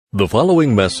The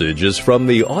following message is from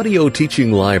the audio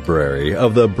teaching library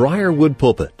of the Briarwood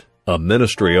Pulpit, a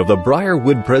ministry of the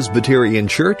Briarwood Presbyterian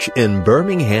Church in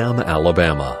Birmingham,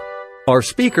 Alabama. Our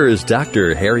speaker is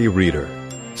Dr. Harry Reeder,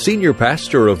 Senior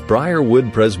Pastor of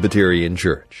Briarwood Presbyterian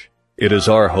Church. It is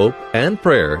our hope and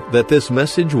prayer that this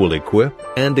message will equip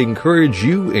and encourage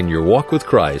you in your walk with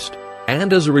Christ,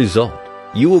 and as a result,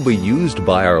 you will be used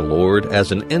by our Lord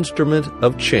as an instrument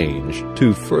of change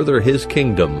to further His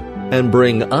kingdom and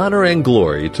bring honor and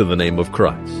glory to the name of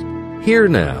Christ. Here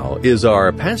now is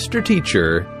our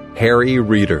pastor-teacher, Harry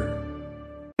Reeder.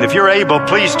 If you're able,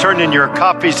 please turn in your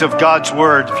copies of God's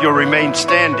Word. If you'll remain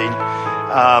standing,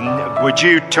 would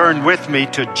you turn with me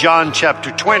to John chapter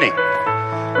 20?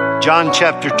 John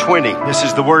chapter 20. This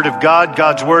is the Word of God.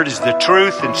 God's Word is the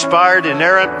truth, inspired,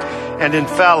 inerrant, and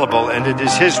infallible, and it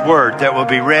is His Word that will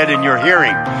be read in your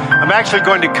hearing. I'm actually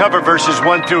going to cover verses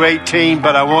 1 through 18,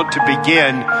 but I want to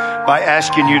begin by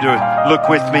asking you to look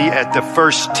with me at the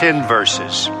first 10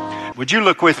 verses. Would you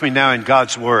look with me now in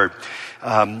God's Word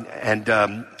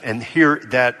and hear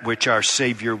that which our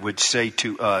Savior would say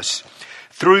to us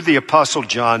through the Apostle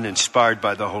John, inspired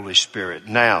by the Holy Spirit.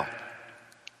 Now,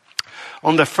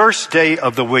 on the first day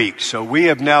of the week, so we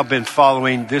have now been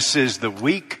following, this is the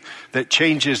week that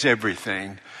changes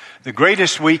everything, the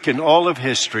greatest week in all of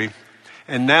history,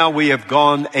 and now we have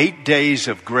gone 8 days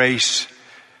of grace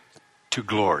to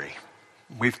glory.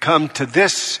 We've come to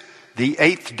this, the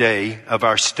 8th day of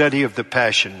our study of the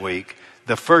Passion Week,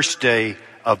 the first day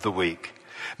of the week.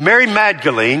 Mary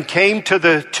Magdalene came to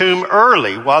the tomb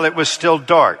early while it was still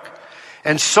dark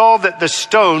and saw that the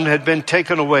stone had been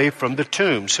taken away from the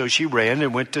tomb. So she ran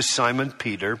and went to Simon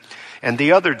Peter and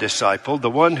the other disciple, the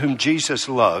one whom Jesus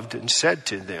loved, and said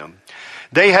to them,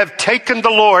 "They have taken the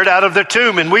Lord out of the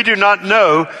tomb, and we do not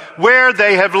know where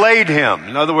they have laid him."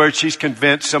 In other words, she's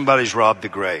convinced somebody's robbed the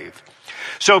grave.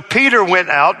 So Peter went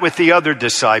out with the other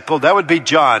disciple. That would be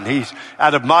John. He's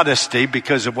out of modesty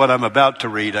because of what I'm about to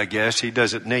read, I guess. He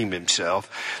doesn't name himself.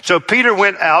 So Peter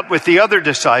went out with the other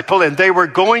disciple, and they were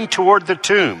going toward the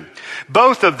tomb.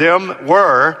 Both of them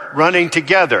were running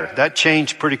together. That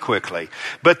changed pretty quickly.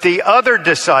 But the other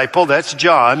disciple, that's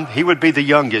John, he would be the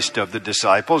youngest of the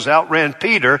disciples, outran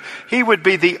Peter. He would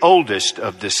be the oldest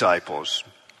of disciples.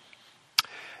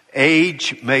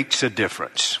 Age makes a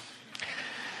difference.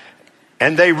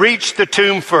 And they reached the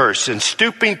tomb first, and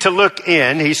stooping to look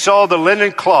in, he saw the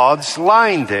linen cloths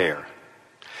lying there.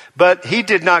 But he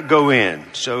did not go in,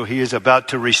 so he is about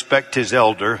to respect his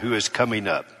elder who is coming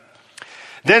up.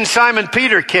 Then Simon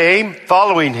Peter came,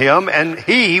 following him, and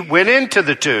he went into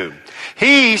the tomb.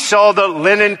 He saw the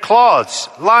linen cloths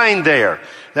lying there.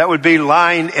 That would be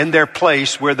lying in their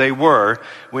place where they were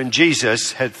when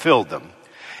Jesus had filled them.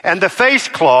 And the face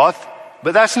cloth,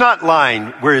 but that's not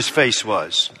lying where his face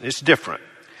was. It's different.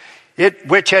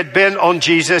 Which had been on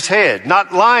Jesus' head,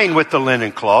 not lying with the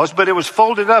linen cloths, but it was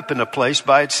folded up in a place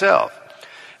by itself.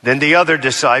 Then the other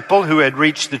disciple who had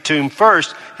reached the tomb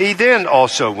first, he then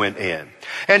also went in.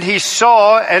 And he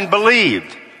saw and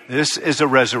believed. This is a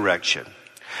resurrection.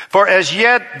 For as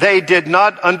yet they did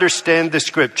not understand the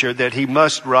scripture that he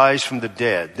must rise from the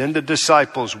dead. Then the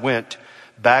disciples went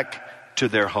back to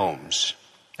their homes.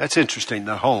 That's interesting,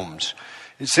 the homes.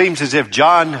 It seems as if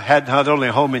John had not only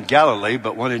a home in Galilee,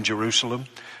 but one in Jerusalem.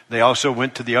 They also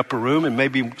went to the upper room, and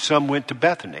maybe some went to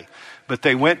Bethany. But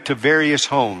they went to various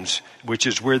homes, which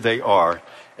is where they are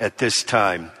at this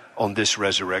time on this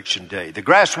resurrection day. The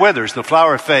grass withers, the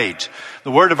flower fades.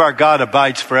 The word of our God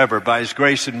abides forever. By his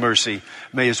grace and mercy,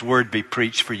 may his word be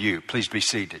preached for you. Please be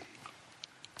seated.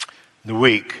 The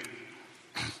week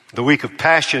of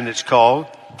Passion, it's called.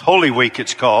 Holy Week,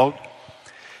 it's called.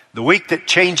 The week that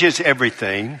changes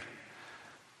everything.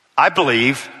 I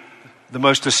believe the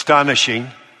most astonishing,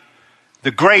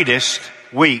 the greatest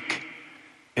week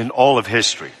in all of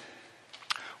history.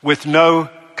 With no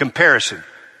comparison.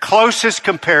 Closest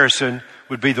comparison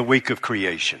would be the week of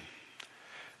creation.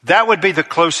 That would be the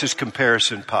closest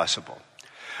comparison possible.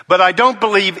 But I don't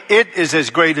believe it is as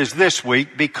great as this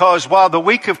week, because while the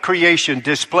week of creation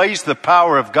displays the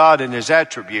power of God and his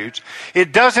attributes,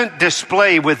 it doesn't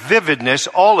display with vividness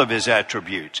all of his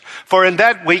attributes. For in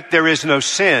that week there is no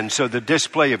sin, so the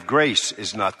display of grace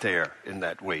is not there in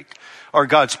that week. Or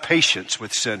God's patience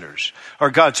with sinners, or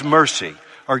God's mercy,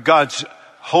 or God's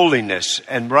holiness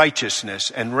and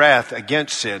righteousness and wrath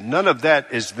against sin. None of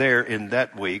that is there in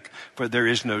that week, for there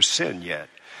is no sin yet.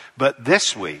 But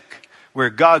this week, where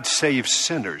God saves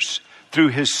sinners through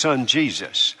his Son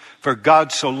Jesus. For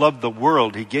God so loved the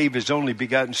world, he gave his only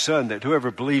begotten Son, that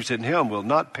whoever believes in him will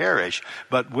not perish,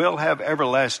 but will have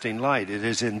everlasting life. It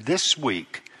is in this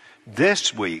week,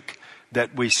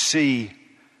 that we see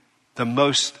the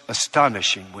most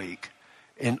astonishing week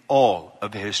in all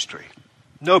of history.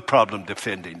 No problem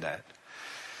defending that.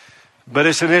 But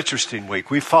it's an interesting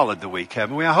week. We followed the week,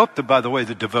 haven't we? I hope that, by the way,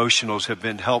 the devotionals have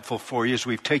been helpful for you as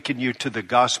we've taken you to the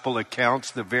gospel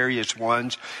accounts, the various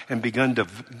ones, and begun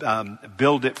to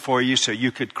build it for you so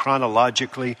you could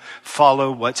chronologically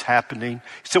follow what's happening.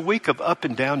 It's a week of up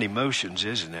and down emotions,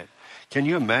 isn't it? Can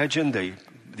you imagine the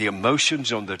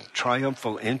emotions on the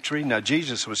triumphal entry? Now,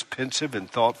 Jesus was pensive and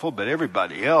thoughtful, but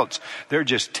everybody else, they're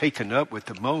just taken up with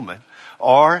the moment.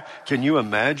 Or can you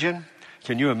imagine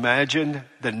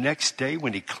the next day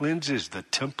when he cleanses the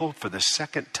temple for the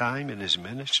second time in his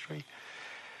ministry?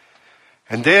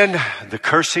 And then the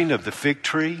cursing of the fig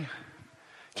tree.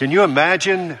 Can you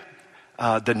imagine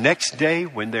the next day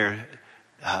when they're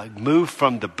moved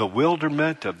from the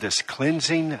bewilderment of this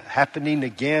cleansing happening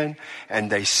again, and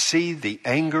they see the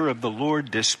anger of the Lord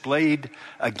displayed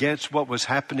against what was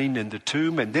happening in the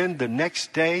tomb? And then the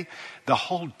next day, the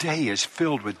whole day is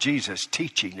filled with Jesus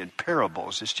teaching in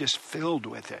parables. It's just filled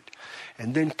with it.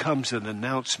 And then comes an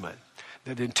announcement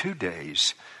that in 2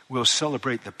 days we'll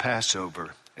celebrate the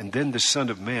Passover, and then the Son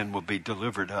of Man will be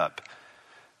delivered up,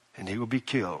 and he will be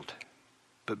killed,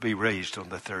 but be raised on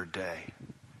the third day.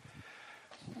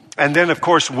 And then, of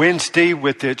course, Wednesday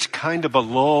with its kind of a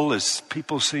lull as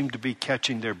people seem to be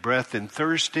catching their breath. And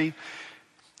Thursday,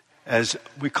 as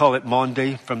we call it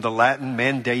Maundy, from the Latin,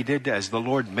 mandated, as the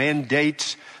Lord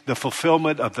mandates the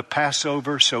fulfillment of the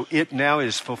Passover. So it now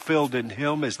is fulfilled in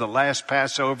him as the last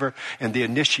Passover and the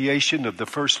initiation of the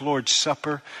first Lord's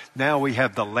Supper. Now we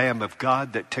have the Lamb of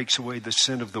God that takes away the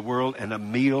sin of the world, and a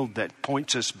meal that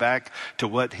points us back to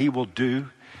what he will do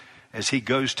as he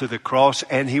goes to the cross.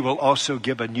 And he will also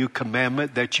give a new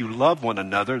commandment, that you love one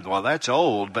another. Well, that's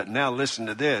old, but now listen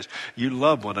to this. You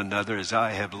love one another as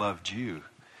I have loved you.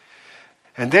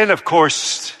 And then, of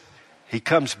course, he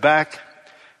comes back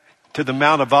to the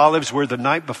Mount of Olives, where the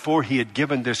night before he had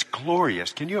given this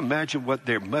glorious, can you imagine what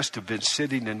there must have been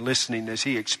sitting and listening as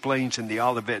he explains in the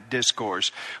Olivet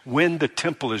Discourse when the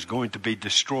temple is going to be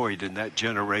destroyed in that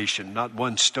generation, not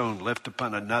one stone left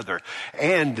upon another.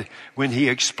 And when he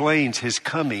explains his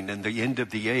coming and the end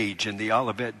of the age in the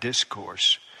Olivet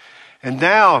Discourse. And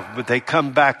now they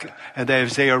come back, and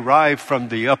as they arrive from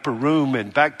the upper room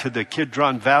and back to the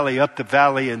Kidron Valley, up the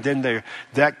valley, and then they're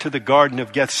back to the Garden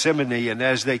of Gethsemane. And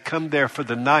as they come there for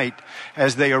the night,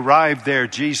 as they arrive there,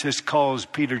 Jesus calls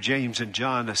Peter, James, and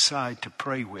John aside to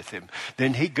pray with him.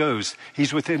 Then he goes.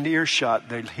 He's within earshot.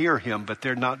 They hear him, but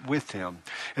they're not with him.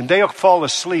 And they'll fall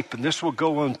asleep, and this will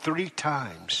go on 3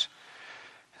 times.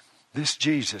 This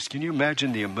Jesus, can you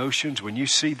imagine the emotions when you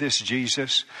see this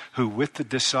Jesus who with the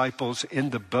disciples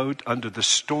in the boat under the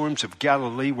storms of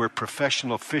Galilee, where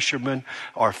professional fishermen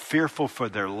are fearful for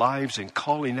their lives and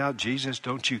calling out, Jesus,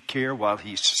 don't you care, while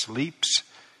he sleeps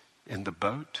in the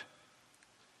boat?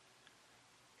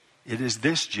 It is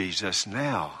this Jesus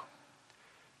now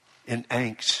in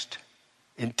angst,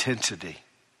 intensity,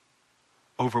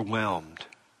 overwhelmed,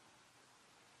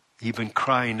 even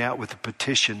crying out with a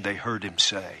petition they heard him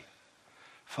say.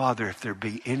 Father, if there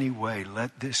be any way,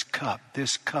 let this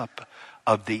cup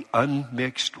of the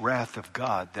unmixed wrath of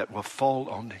God that will fall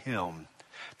on him,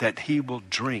 that he will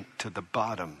drink to the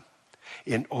bottom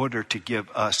in order to give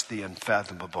us the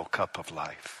unfathomable cup of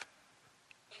life.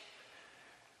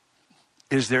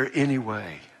 Is there any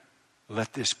way?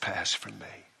 Let this pass from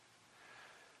me.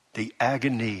 The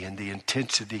agony and the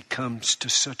intensity comes to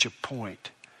such a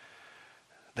point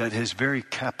that his very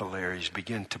capillaries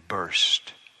begin to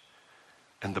burst.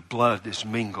 And the blood is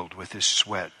mingled with his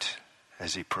sweat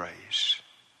as he prays.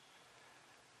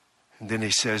 And then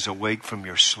he says, awake from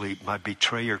your sleep, my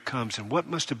betrayer comes. And what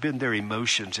must have been their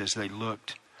emotions as they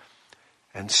looked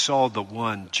and saw the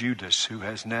one, Judas, who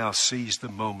has now seized the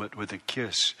moment with a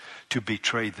kiss to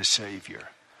betray the Savior.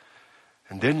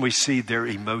 And then we see their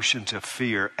emotions of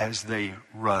fear as they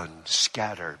run,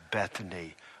 scatter,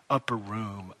 Bethany, upper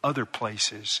room, other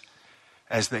places,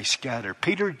 as they scatter.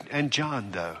 Peter and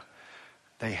John, though,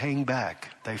 they hang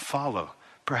back. They follow.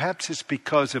 Perhaps it's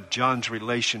because of John's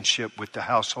relationship with the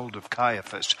household of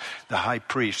Caiaphas, the high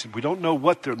priest. We don't know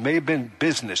what there may have been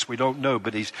business. We don't know,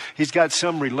 but he's got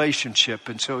some relationship.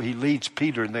 And so he leads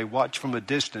Peter and they watch from a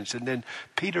distance. And then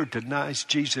Peter denies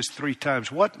Jesus 3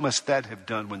 times. What must that have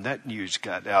done when that news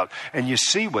got out? And you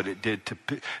see what it did to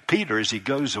Peter as he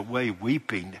goes away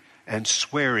weeping and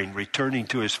swearing, returning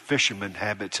to his fisherman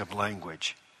habits of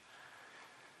language.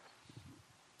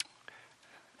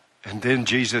 And then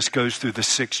Jesus goes through the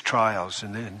 6 trials,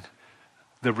 and then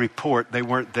the report, they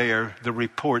weren't there. The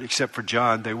report, except for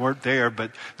John, they weren't there,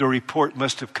 but the report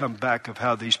must have come back of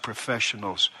how these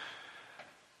professionals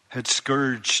had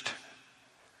scourged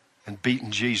and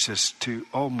beaten Jesus to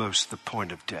almost the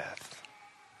point of death.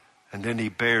 And then he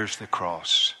bears the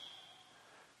cross.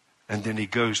 And then he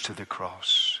goes to the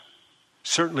cross.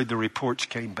 Certainly the reports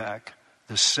came back,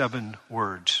 the 7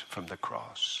 words from the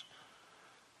cross.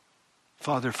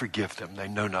 Father, forgive them. They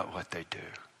know not what they do.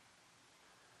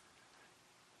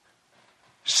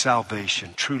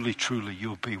 Salvation, truly, truly,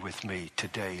 you'll be with me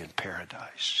today in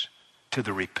paradise. To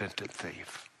the repentant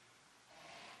thief.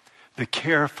 The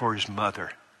care for his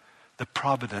mother. The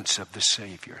providence of the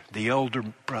Savior. The elder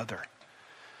brother.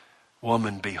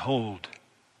 Woman, behold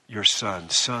your son.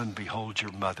 Son, behold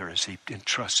your mother, as he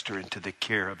entrusts her into the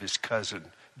care of his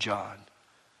cousin, John.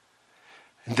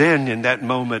 And then in that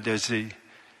moment, as he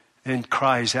then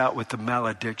cries out with the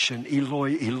malediction,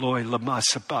 Eloi, Eloi, lama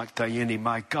sabachthani,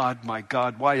 my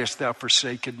God, why hast thou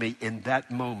forsaken me? In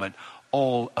that moment,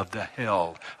 all of the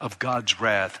hell of God's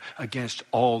wrath against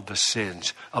all the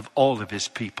sins of all of his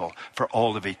people for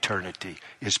all of eternity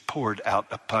is poured out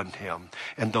upon him.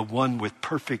 And the one with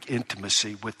perfect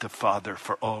intimacy with the Father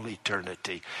for all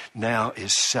eternity now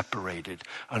is separated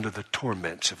under the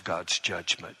torments of God's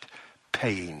judgment,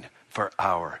 paying for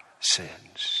our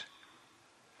sins.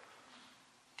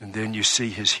 And then you see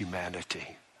his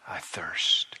humanity. I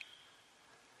thirst.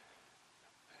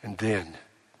 And then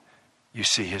you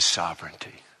see his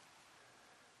sovereignty.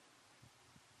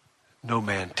 No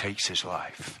man takes his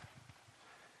life.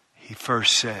 He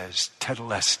first says,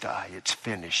 tetelestai, it's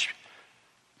finished.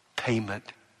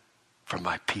 Payment for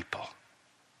my people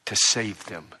to save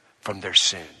them from their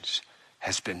sins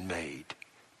has been made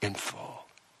in full.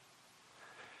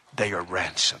 They are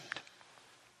ransomed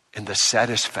in the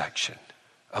satisfaction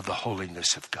of the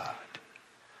holiness of God.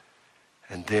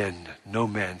 And then no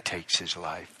man takes his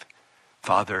life.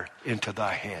 Father, into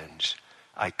thy hands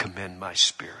I commend my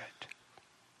spirit.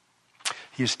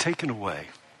 He is taken away.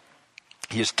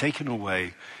 He is taken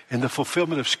away in the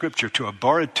fulfillment of Scripture to a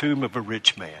borrowed tomb of a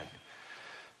rich man.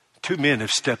 2 men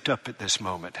have stepped up at this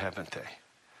moment, haven't they?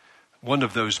 One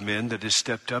of those men that has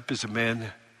stepped up is a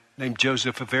man named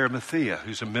Joseph of Arimathea,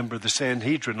 who's a member of the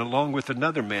Sanhedrin, along with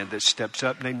another man that steps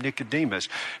up named Nicodemus.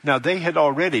 Now, they had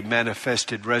already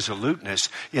manifested resoluteness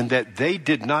in that they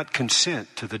did not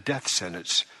consent to the death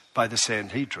sentence by the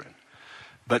Sanhedrin.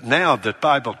 But now the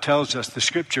Bible tells us, the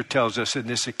Scripture tells us in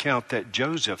this account that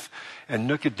Joseph and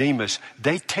Nicodemus,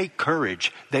 they take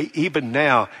courage. They even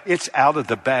now, it's out of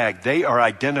the bag. They are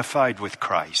identified with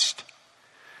Christ.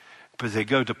 But they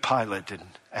go to Pilate and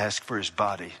ask for his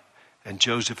body. And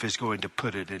Joseph is going to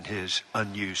put it in his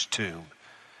unused tomb.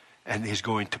 And he's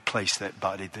going to place that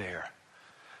body there.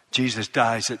 Jesus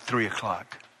dies at 3:00.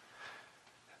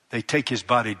 They take his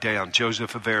body down.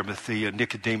 Joseph of Arimathea,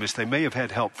 Nicodemus, they may have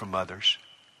had help from others.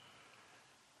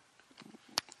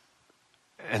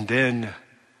 And then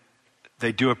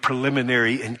they do a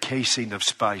preliminary encasing of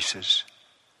spices.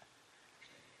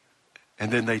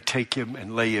 And then they take him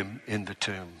and lay him in the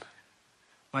tomb.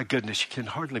 My goodness, you can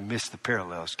hardly miss the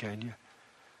parallels, can you?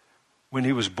 When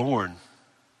he was born,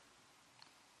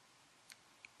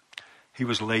 he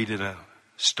was laid in a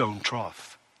stone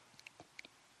trough,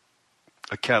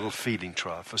 a cattle feeding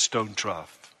trough, a stone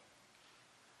trough,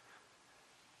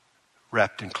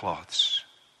 wrapped in cloths.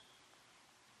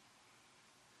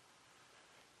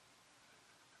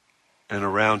 And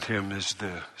around him is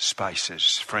the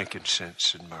spices,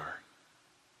 frankincense and myrrh.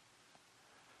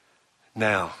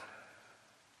 Now,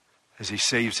 as he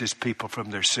saves his people from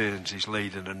their sins, he's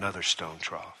laid in another stone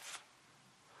trough,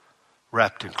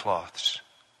 wrapped in cloths.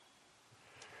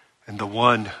 And the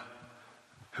one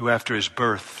who after his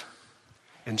birth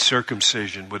in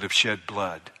circumcision would have shed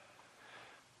blood,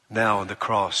 now on the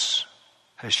cross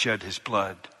has shed his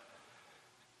blood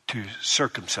to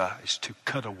circumcise, to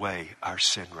cut away our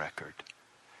sin record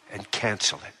and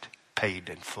cancel it, paid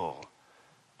in full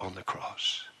on the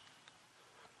cross.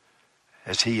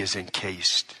 As he is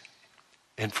encased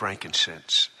in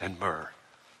frankincense and myrrh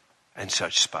and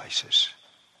such spices.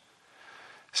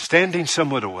 Standing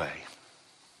somewhat away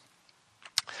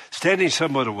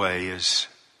is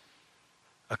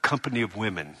a company of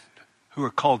women who are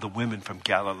called the women from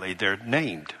Galilee. They're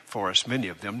named for us, many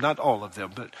of them, not all of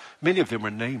them, but many of them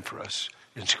are named for us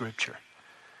in Scripture.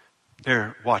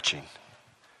 They're watching.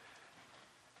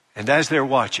 And as they're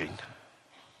watching,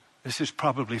 this is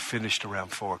probably finished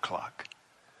around 4:00.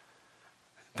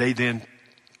 They then,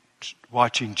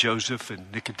 watching Joseph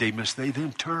and Nicodemus, they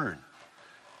then turn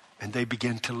and they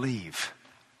begin to leave.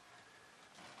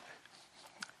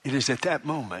 It is at that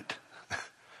moment,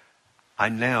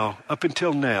 up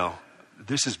until now,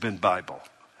 this has been Bible.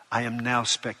 I am now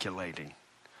speculating.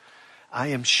 I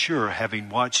am sure, having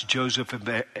watched Joseph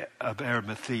of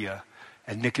Arimathea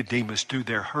and Nicodemus do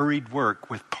their hurried work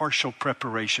with partial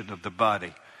preparation of the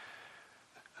body.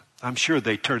 I'm sure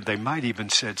they might even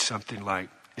said something like,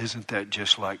 "Isn't that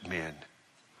just like men?"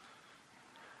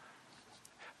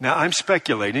 Now, I'm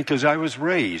speculating because I was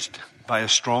raised by a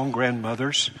strong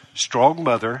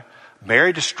mother,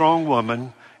 married a strong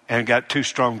woman, and got 2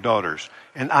 strong daughters.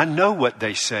 And I know what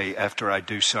they say after I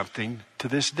do something to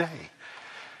this day.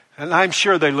 And I'm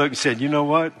sure they looked and said, "You know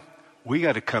what? We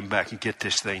got to come back and get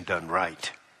this thing done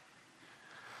right."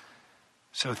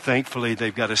 So thankfully,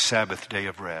 they've got a Sabbath day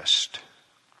of rest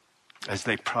as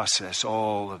they process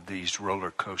all of these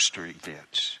roller coaster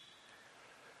events.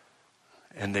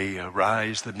 And they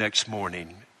arise the next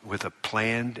morning with a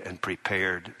planned and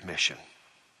prepared mission.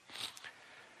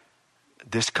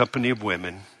 This company of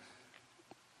women,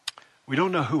 we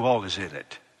don't know who all is in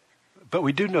it, but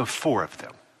we do know 4 of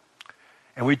them.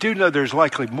 And we do know there's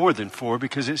likely more than 4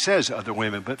 because it says other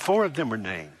women, but 4 of them are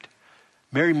named.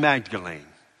 Mary Magdalene,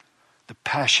 the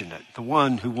passionate, the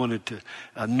one who wanted to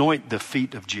anoint the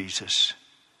feet of Jesus.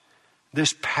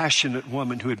 This passionate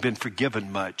woman who had been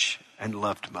forgiven much and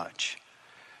loved much.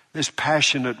 This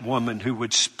passionate woman who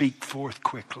would speak forth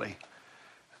quickly,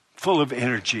 full of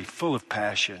energy, full of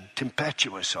passion,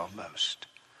 tempestuous almost.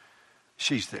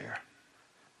 She's there.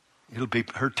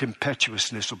 Her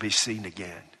tempestuousness will be seen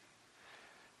again.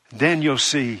 Then you'll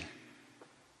see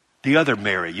the other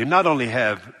Mary. You not only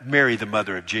have Mary, the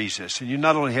mother of Jesus, and you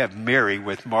not only have Mary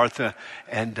with Martha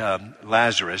and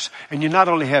Lazarus, and you not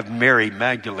only have Mary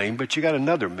Magdalene, but you got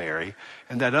another Mary,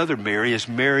 and that other Mary is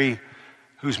Mary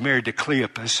who's married to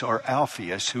Cleopas or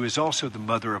Alphaeus, who is also the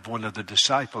mother of one of the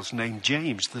disciples named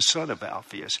James, the son of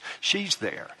Alphaeus. She's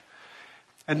there.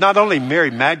 And not only Mary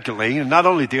Magdalene, and not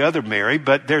only the other Mary,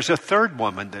 but there's a third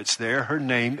woman that's there. Her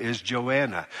name is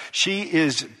Joanna. She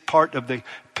is part of the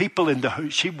people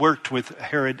she worked with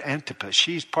Herod Antipas.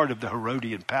 She's part of the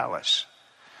Herodian palace,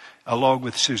 along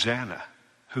with Susanna,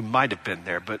 who might have been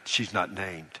there, but she's not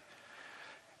named.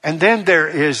 And then there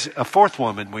is a 4th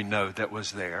woman we know that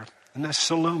was there, and that's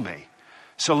Salome.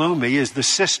 Salome is the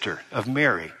sister of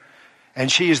Mary,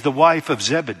 and she is the wife of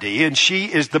Zebedee, and she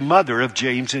is the mother of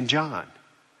James and John.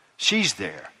 She's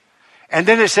there. And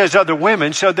then it says other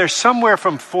women, so there's somewhere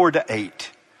from 4 to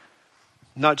 8.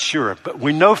 Not sure, but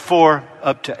we know 4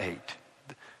 up to 8.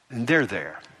 And they're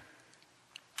there.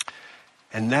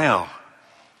 And now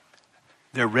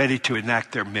they're ready to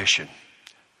enact their mission.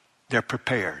 They're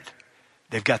prepared.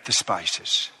 They've got the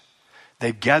spices.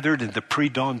 They've gathered in the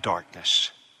pre-dawn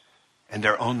darkness, and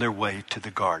they're on their way to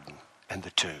the garden and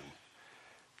the tomb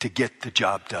to get the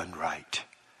job done right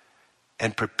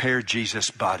and prepare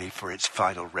Jesus' body for its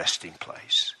final resting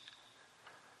place.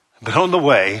 But on the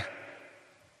way,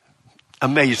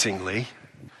 amazingly,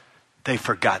 they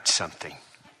forgot something.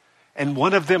 And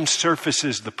one of them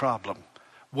surfaces the problem.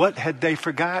 What had they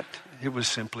forgot? It was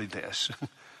simply this.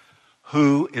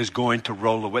 Who is going to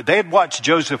roll away? They had watched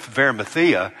Joseph of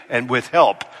Arimathea and with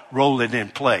help roll it in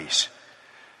place.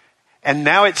 And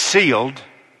now it's sealed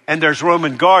and there's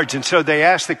Roman guards. And so they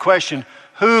asked the question,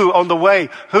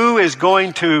 who is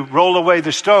going to roll away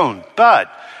the stone?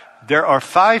 But there are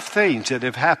 5 things that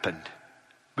have happened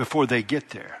before they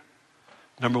get there.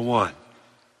 Number 1,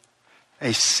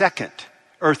 a second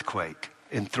earthquake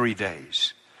in 3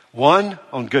 days. One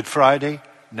on Good Friday,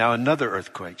 now another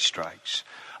earthquake strikes.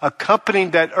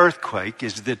 Accompanying that earthquake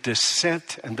is the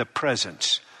descent and the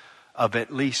presence of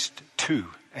at least 2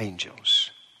 angels.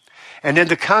 And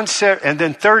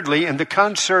then thirdly, in the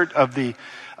concert of the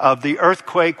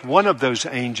earthquake, one of those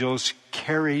angels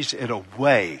carries it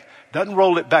away. Doesn't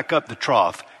roll it back up the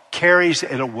trough, carries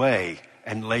it away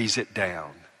and lays it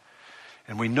down.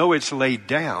 And we know it's laid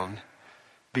down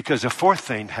because a 4th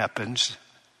thing happens.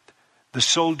 The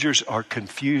soldiers are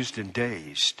confused and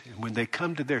dazed. And when they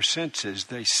come to their senses,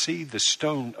 they see the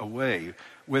stone away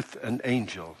with an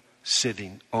angel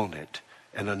sitting on it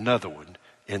and another one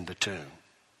in the tomb.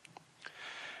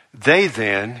 They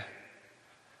then,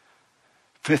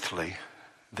 5thly,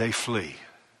 they flee.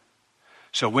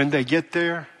 So when they get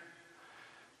there,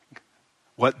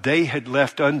 what they had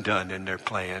left undone in their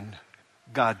plan,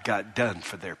 God got done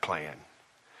for their plan.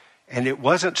 And it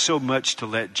wasn't so much to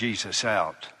let Jesus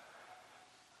out,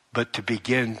 but to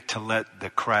begin to let the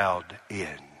crowd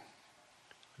in.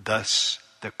 Thus,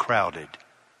 the crowded,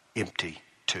 empty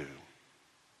tomb.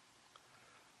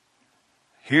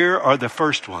 Here are the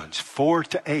first ones, 4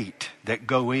 to 8, that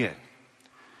go in.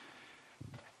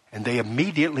 And they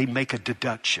immediately make a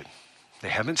deduction. They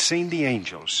haven't seen the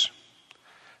angels.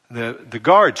 The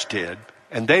guards did,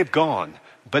 and they've gone.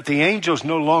 But the angels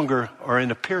no longer are in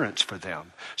appearance for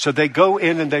them. So they go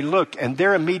in and they look, and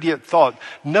their immediate thought,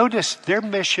 notice their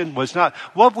mission was not,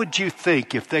 what would you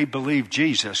think if they believed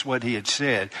Jesus, what he had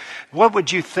said? What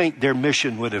would you think their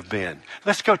mission would have been?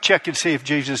 Let's go check and see if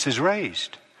Jesus is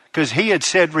raised. Because he had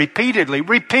said repeatedly,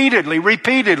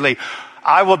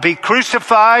 I will be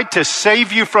crucified to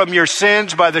save you from your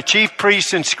sins by the chief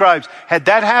priests and scribes. Had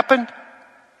that happened?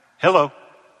 Hello.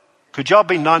 Could y'all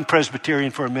be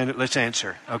non-Presbyterian for a minute? Let's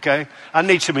answer, okay? I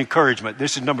need some encouragement.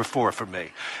 This is number 4 for me,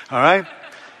 all right?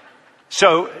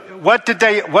 So what did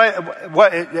they,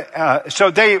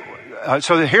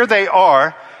 so here they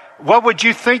are. What would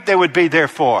you think they would be there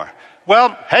for?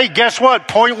 Well, hey, guess what?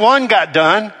 Point 1 got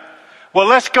done. Well,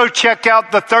 let's go check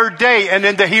out the 3rd day. And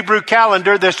in the Hebrew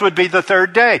calendar, this would be the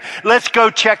 3rd day. Let's go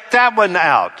check that one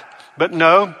out. But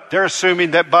no, they're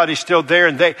assuming that body's still there,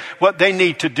 and what they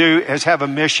need to do is have a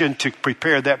mission to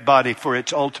prepare that body for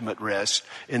its ultimate rest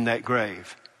in that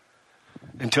grave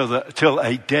until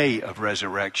a day of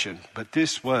resurrection. But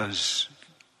this was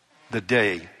the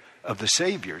day of the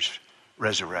Savior's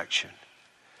resurrection.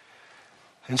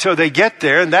 And so they get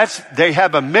there, and they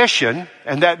have a mission,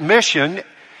 and that mission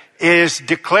is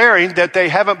declaring that they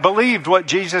haven't believed what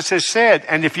Jesus has said.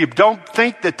 And if you don't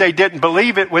think that they didn't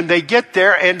believe it when they get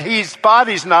there and his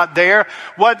body's not there,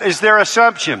 what is their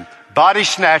assumption? Body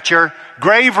snatcher,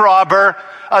 grave robber,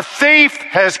 a thief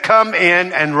has come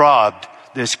in and robbed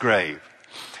this grave.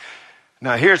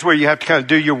 Now here's where you have to kind of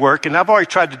do your work, and I've already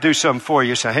tried to do some for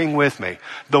you, so hang with me.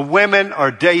 The women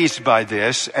are dazed by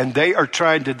this, and they are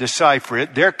trying to decipher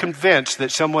it. They're convinced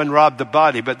that someone robbed the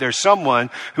body, but there's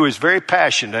someone who is very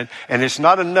passionate, and it's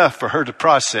not enough for her to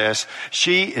process.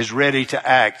 She is ready to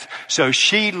act. So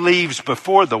she leaves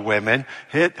before the women.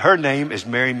 Her name is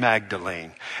Mary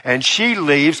Magdalene. And she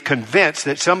leaves convinced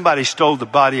that somebody stole the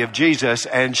body of Jesus,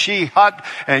 and she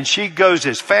goes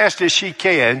as fast as she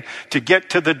can to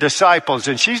get to the disciples.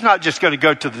 And she's not just going to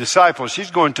go to the disciples.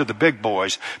 She's going to the big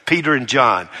boys, Peter and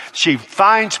John. She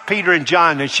finds Peter and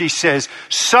John and she says,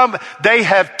 they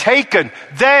have taken,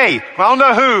 I don't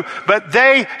know who, but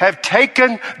they have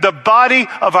taken the body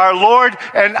of our Lord,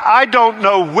 and I don't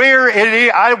know where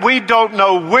we don't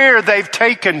know where they've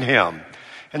taken him.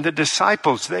 And the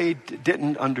disciples, they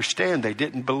didn't understand. They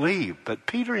didn't believe. But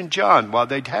Peter and John, while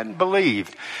they hadn't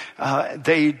believed,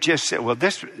 they just said,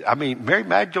 Mary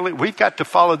Magdalene, we've got to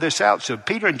follow this out. So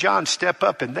Peter and John step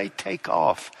up and they take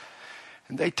off.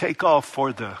 And they take off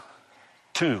for the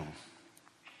tomb.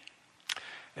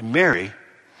 And Mary,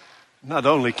 not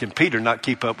only can Peter not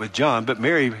keep up with John, but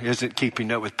Mary isn't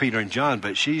keeping up with Peter and John,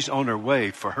 but she's on her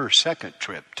way for her second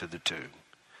trip to the tomb.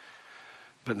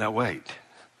 But now wait.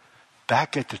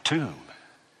 Back at the tomb,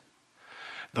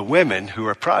 the women who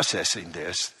are processing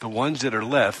this, the ones that are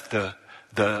left,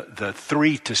 the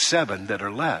 3 to 7 that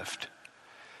are left,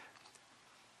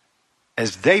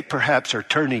 as they perhaps are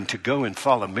turning to go and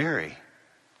follow Mary,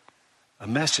 a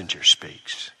messenger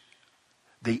speaks.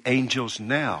 The angels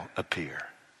now appear.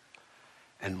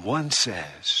 And one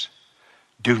says,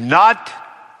 do not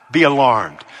be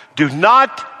alarmed. Do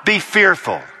not be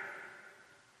fearful.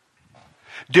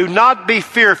 Do not be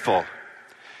fearful.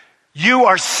 You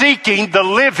are seeking the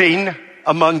living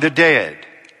among the dead.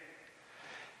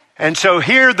 And so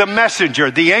here the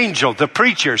messenger, the angel, the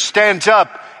preacher stands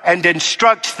up and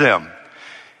instructs them.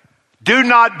 Do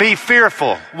not be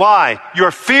fearful. Why?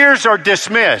 Your fears are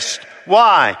dismissed.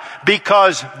 Why?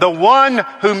 Because the one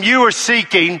whom you are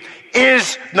seeking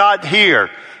is not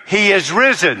here. He is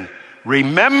risen.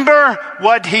 Remember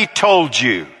what he told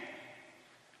you.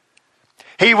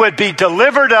 He would be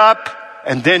delivered up,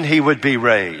 and then he would be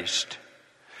raised.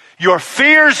 Your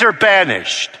fears are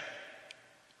banished.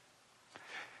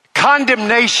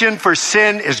 Condemnation for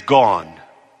sin is gone.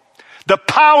 The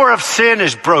power of sin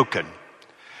is broken.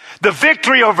 The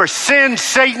victory over sin,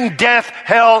 Satan, death,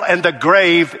 hell, and the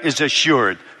grave is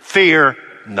assured. Fear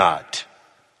not.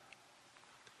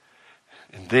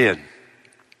 And then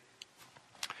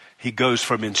he goes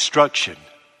from instruction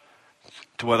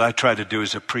to what I try to do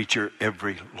as a preacher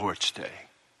every Lord's Day.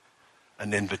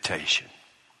 An invitation.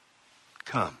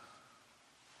 Come.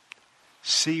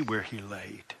 See where he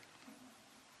laid.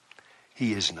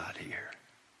 He is not here.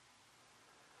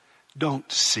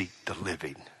 Don't seek the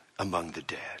living among the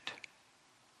dead.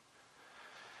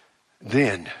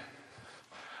 Then,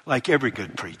 like every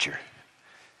good preacher,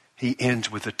 he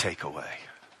ends with a takeaway.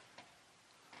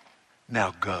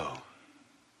 Now go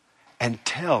and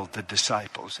tell the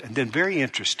disciples. And then very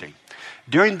interesting,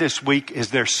 during this week, is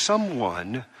there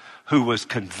someone who was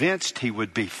convinced he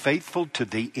would be faithful to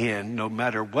the end, no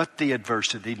matter what the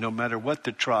adversity, no matter what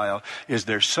the trial. Is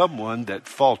there someone that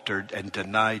faltered and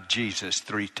denied Jesus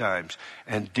 3 times?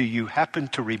 And do you happen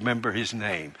to remember his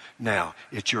name? Now,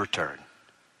 it's your turn.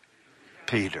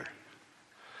 Peter.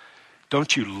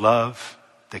 Don't you love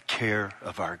the care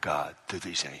of our God through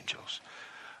these angels?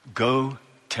 Go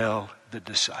tell the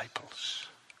disciples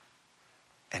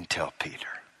and tell Peter.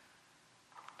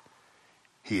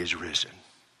 He is risen.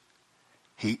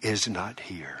 He is not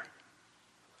here.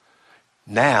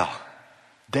 Now,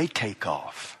 they take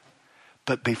off.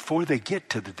 But before they get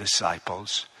to the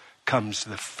disciples comes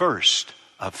the first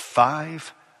of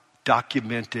 5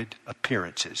 documented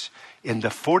appearances. In the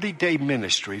 40-day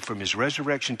ministry from his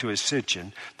resurrection to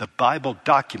ascension, the Bible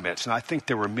documents, and I think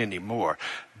there were many more,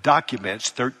 documents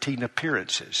 13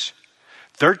 appearances.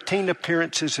 13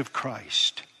 appearances of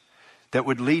Christ that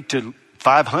would lead to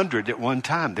 500 at one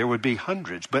time. There would be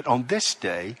hundreds. But on this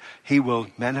day, he will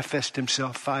manifest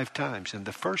himself 5 times. And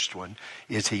the first one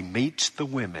is he meets the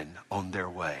women on their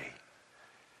way.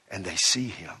 And they see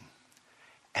him.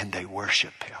 And they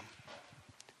worship him.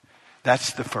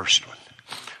 That's the first one.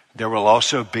 There will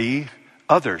also be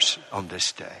others on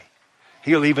this day.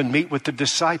 He'll even meet with the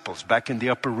disciples back in the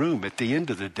upper room at the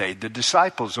end of the day, the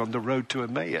disciples on the road to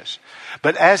Emmaus.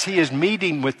 But as he is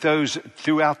meeting with those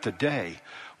throughout the day,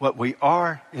 what we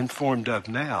are informed of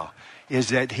now is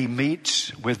that he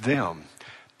meets with them.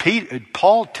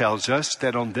 Paul tells us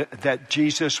that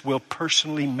Jesus will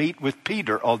personally meet with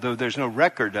Peter, although there's no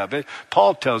record of it.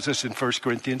 Paul tells us in 1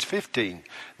 Corinthians 15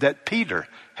 that Peter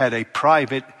had a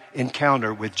private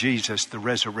encounter with Jesus, the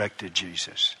resurrected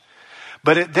Jesus.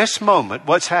 But at this moment,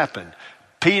 what's happened?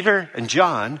 Peter and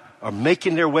John are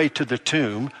making their way to the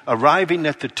tomb, arriving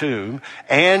at the tomb,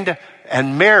 and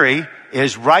Mary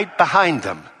is right behind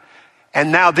them.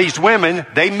 And now these women,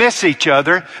 they miss each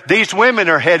other. These women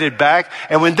are headed back.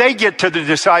 And when they get to the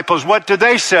disciples, what do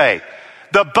they say?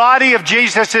 The body of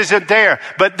Jesus isn't there.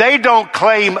 But they don't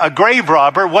claim a grave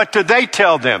robber. What do they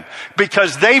tell them?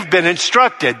 Because they've been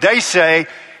instructed. They say,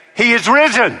 he is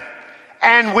risen.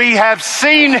 And we have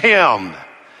seen him.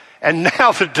 And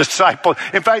now the disciples,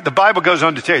 in fact, the Bible goes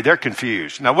on to tell you, they're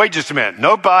confused. Now wait just a minute.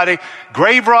 No body,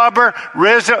 grave robber,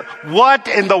 risen. What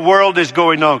in the world is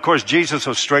going on? Of course, Jesus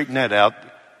will straighten that out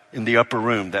in the upper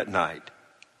room that night.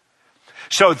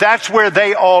 So that's where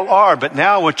they all are. But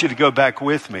now I want you to go back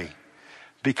with me.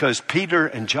 Because Peter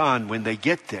and John, when they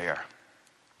get there,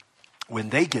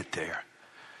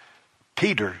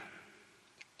 Peter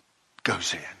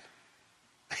goes in.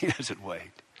 He doesn't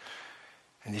wait.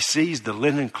 And he sees the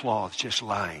linen cloths just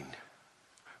lying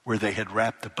where they had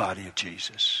wrapped the body of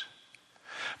Jesus.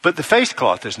 But the face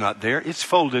cloth is not there. It's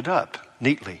folded up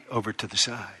neatly over to the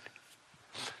side.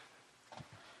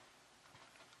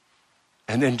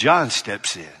 And then John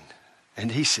steps in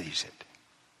and he sees it.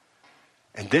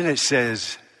 And then it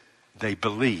says they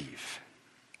believe,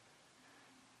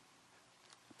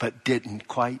 but didn't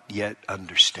quite yet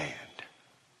understand.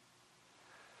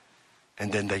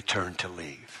 And then they turn to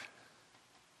leave.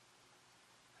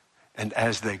 And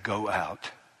as they go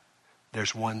out,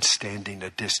 there's one standing a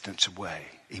distance away,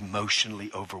 emotionally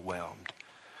overwhelmed.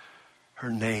 Her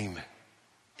name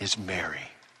is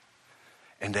Mary.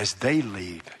 And as they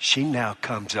leave, she now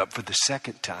comes up for the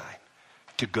second time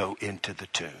to go into the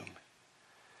tomb.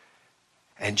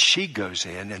 And she goes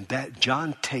in, and that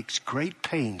John takes great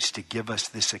pains to give us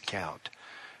this account.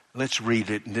 Let's read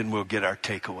it, and then we'll get our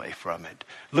takeaway from it.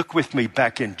 Look with me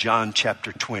back in John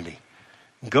chapter 20.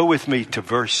 Go with me to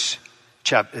verse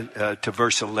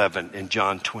 11 in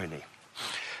John 20.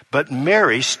 But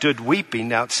Mary stood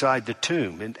weeping outside the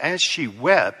tomb, and as she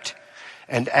wept,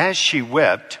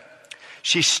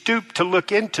 she stooped to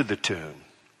look into the tomb.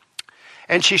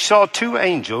 And she saw 2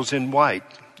 angels in white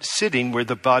sitting where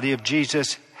the body of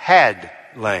Jesus had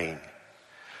lain,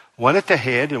 one at the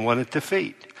head and one at the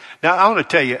feet. Now, I want to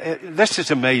tell you, this is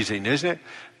amazing, isn't it?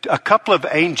 A couple of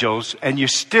angels, and you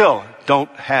still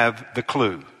don't have the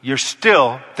clue. You're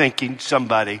still thinking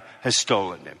somebody has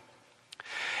stolen him.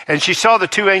 And she saw the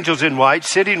 2 angels in white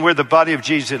sitting where the body of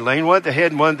Jesus had lain, one at the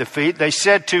head and one at the feet. They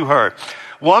said to her,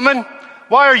 "Woman,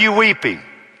 why are you weeping?"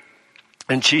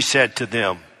 And she said to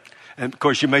them, and of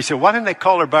course you may say, why didn't they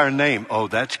call her by her name? Oh,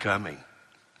 that's coming.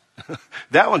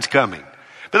 That one's coming.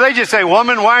 But they just say,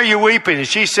 "Woman, why are you weeping?" And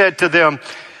she said to them,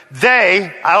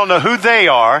 I don't know who they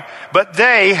are, but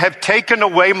they have taken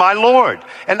away my Lord,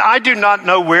 and I do not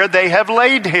know where they have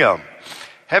laid him.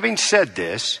 Having said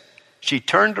this, she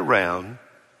turned around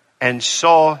and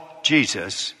saw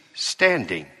Jesus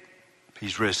standing.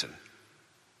 He's risen.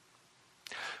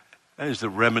 That is the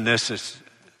reminiscence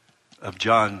of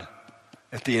John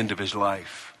at the end of his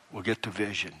life will get the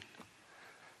vision.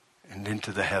 And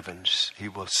into the heavens, he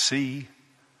will see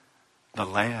the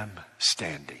Lamb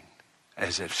standing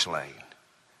as if slain.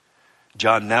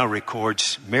 John now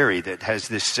records Mary that has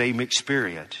this same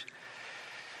experience.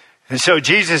 And so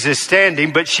Jesus is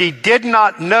standing, but she did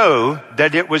not know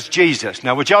that it was Jesus.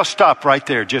 Now, would y'all stop right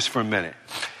there just for a minute?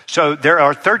 So there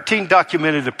are 13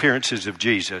 documented appearances of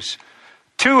Jesus.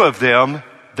 2 of them,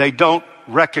 they don't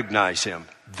recognize him.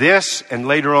 This and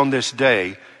later on this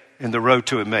day in the road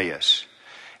to Emmaus.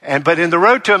 But in the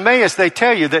road to Emmaus, they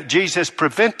tell you that Jesus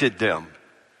prevented them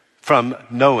from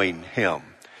knowing him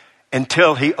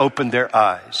until he opened their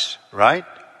eyes, right?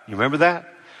 You remember that?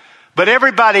 But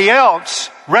everybody else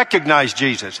recognized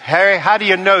Jesus. Harry, how do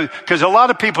you know? Because a lot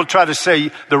of people try to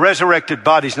say the resurrected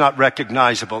body's not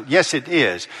recognizable. Yes, it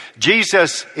is.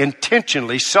 Jesus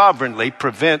intentionally, sovereignly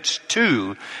prevents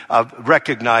 2 of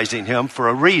recognizing him for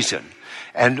a reason.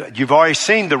 And you've already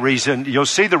seen the reason. You'll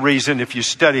see the reason if you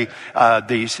study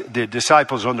the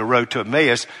disciples on the road to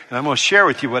Emmaus. And I'm going to share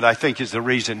with you what I think is the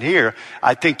reason here.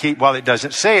 I think while it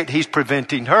doesn't say it, he's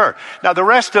preventing her. Now, the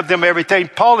rest of them, everything,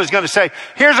 Paul is going to say,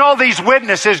 here's all these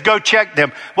witnesses, go check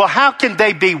them. Well, how can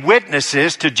they be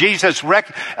witnesses to Jesus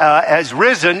as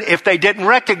risen if they didn't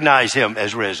recognize him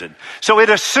as risen? So it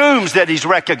assumes that he's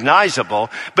recognizable.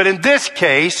 But in this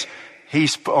case,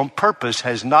 he's on purpose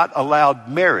has not allowed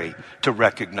Mary to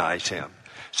recognize him.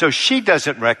 So she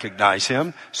doesn't recognize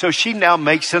him. So she now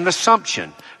makes an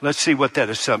assumption. Let's see what that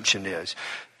assumption is.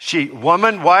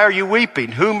 Woman, why are you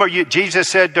weeping? Whom are you? Jesus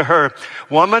said to her,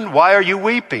 woman, why are you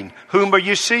weeping? Whom are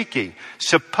you seeking?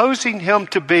 Supposing him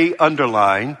to be,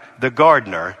 underline, the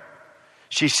gardener,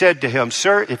 she said to him,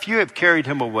 sir, if you have carried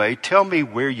him away, tell me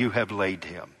where you have laid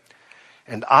him,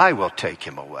 and I will take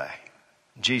him away.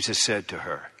 Jesus said to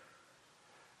her,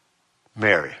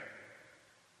 Mary.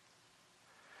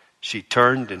 She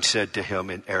turned and said to him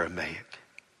in Aramaic,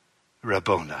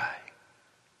 Rabboni,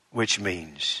 which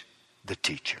means the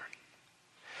teacher.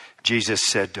 Jesus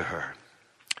said to her,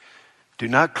 do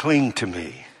not cling to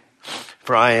me,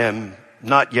 for I am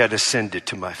not yet ascended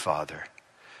to my Father.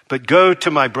 But go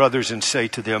to my brothers and say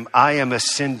to them, I am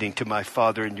ascending to my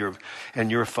Father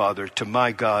and your Father, to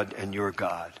my God and your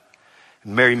God.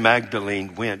 Mary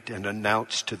Magdalene went and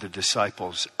announced to the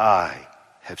disciples, I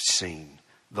have seen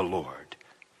the Lord.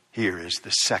 Here is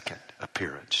the second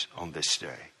appearance on this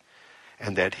day.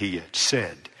 And that he had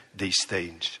said these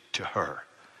things to her.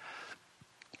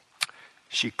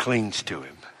 She clings to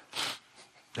him.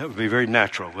 That would be very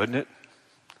natural, wouldn't it?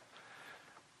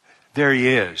 There he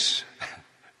is.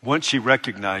 Once she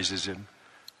recognizes him,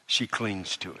 she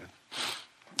clings to him.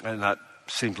 And that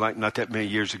seems like not that many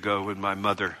years ago when my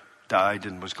mother died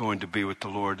and was going to be with the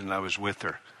Lord and I was with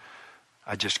her.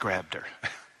 I just grabbed her.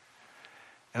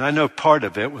 And I know part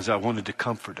of it was I wanted to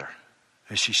comfort her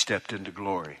as she stepped into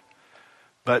glory.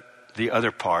 But the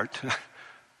other part,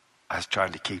 I was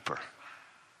trying to keep her.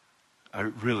 I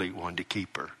really wanted to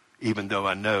keep her, even though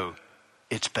I know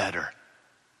it's better.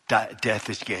 Death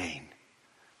is gain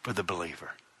for the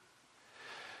believer.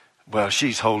 Well,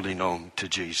 she's holding on to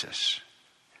Jesus.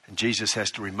 And Jesus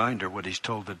has to remind her what he's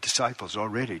told the disciples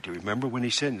already. Do you remember when he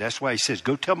said? That's why he says,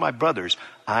 go tell my brothers,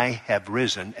 I have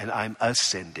risen and I'm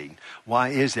ascending. Why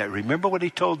is that? Remember what he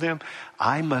told them?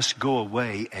 I must go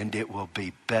away and it will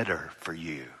be better for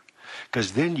you.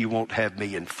 Because then you won't have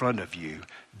me in front of you.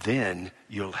 Then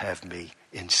you'll have me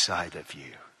inside of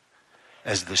you.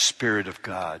 As the Spirit of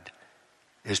God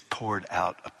is poured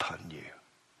out upon you.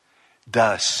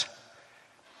 Thus,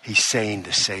 he's saying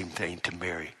the same thing to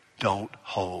Mary. Don't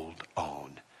hold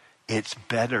on. It's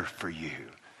better for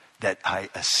you that I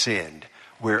ascend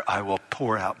where I will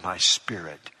pour out my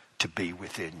Spirit to be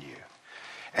within you.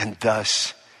 And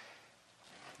thus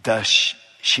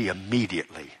she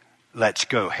immediately lets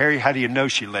go. Harry, how do you know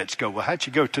she lets go? Well, how'd she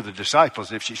go to the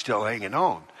disciples if she's still hanging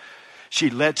on?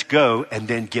 She lets go and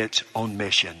then gets on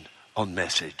mission, on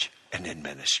message, and in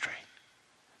ministry.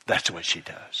 That's what she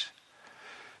does.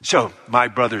 So, my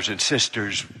brothers and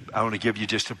sisters, I want to give you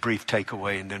just a brief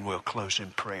takeaway and then we'll close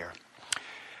in prayer.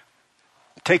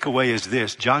 Takeaway is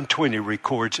this. John 20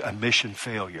 records a mission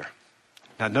failure.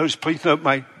 Now notice, please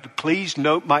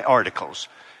note my articles.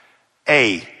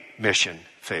 A mission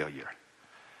failure.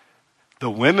 The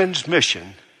women's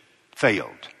mission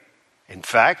failed. In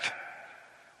fact,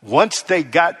 once they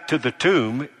got to the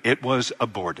tomb, it was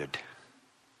aborted.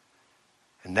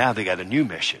 And now they got a new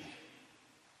mission.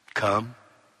 Come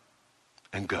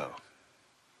and go.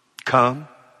 Come,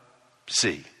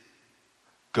 see,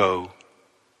 go,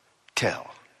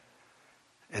 tell.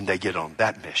 And they get on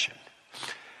that mission.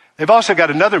 They've also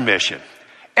got another mission.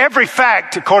 Every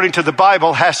fact, according to the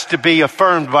Bible, has to be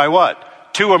affirmed by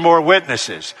what? 2 or more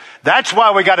witnesses. That's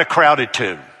why we got a crowded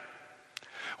tomb.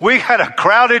 We got a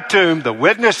crowded tomb. The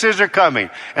witnesses are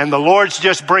coming, and the Lord's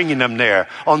just bringing them there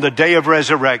on the day of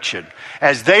resurrection.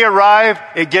 As they arrive,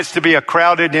 it gets to be a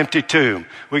crowded, empty tomb.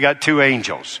 We got 2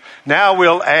 angels. Now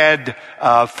we'll add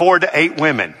 4 to 8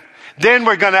 women. Then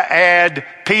we're going to add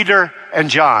Peter and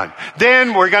John.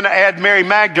 Then we're going to add Mary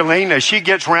Magdalene as she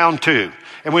gets round 2,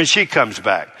 and when she comes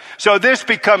back. So this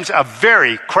becomes a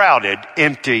very crowded,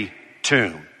 empty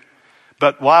tomb.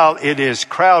 But while it is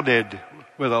crowded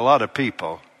with a lot of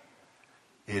people,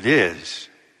 it is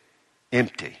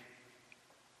empty.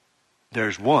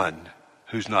 There's one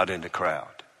who's not in the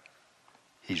crowd.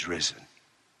 He's risen.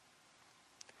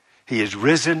 He is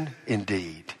risen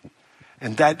indeed.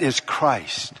 And that is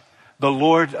Christ, the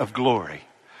Lord of glory,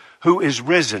 who is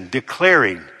risen,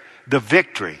 declaring the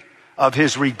victory of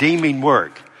his redeeming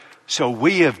work. So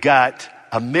we have got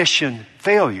a mission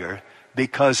failure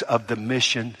because of the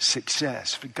mission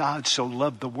success. For God so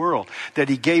loved the world that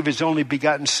he gave his only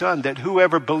begotten Son, that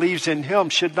whoever believes in him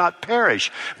should not perish,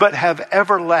 but have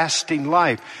everlasting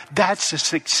life. That's a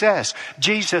success.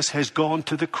 Jesus has gone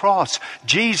to the cross.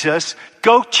 Jesus,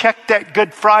 go check that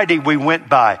Good Friday we went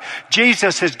by.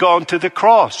 Jesus has gone to the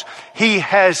cross. He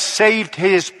has saved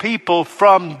his people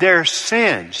from their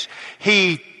sins.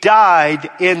 He died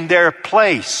in their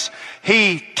place.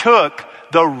 He took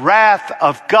the wrath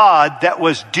of God that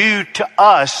was due to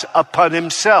us upon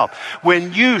himself.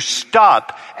 When you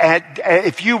stop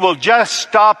if you will just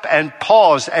stop and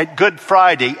pause at Good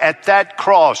Friday at that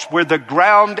cross where the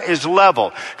ground is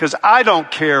level, because I don't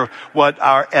care what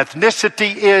our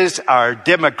ethnicity is, our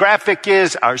demographic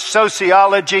is, our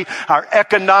sociology, our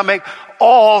economic,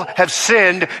 all have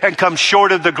sinned and come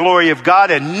short of the glory of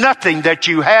God, and nothing that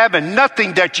you have and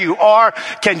nothing that you are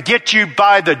can get you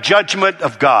by the judgment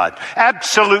of God.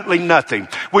 Absolutely nothing.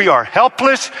 We are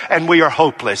helpless and we are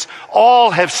hopeless.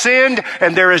 All have sinned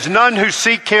and there is none who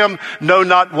seek him, no,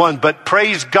 not one. But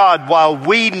praise God, while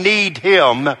we need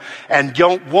him and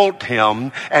don't want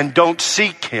him and don't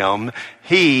seek him,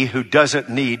 he who doesn't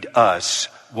need us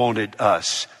wanted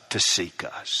us to seek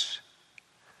us.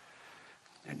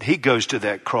 And he goes to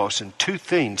that cross, and 2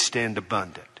 things stand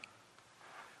abundant.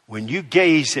 When you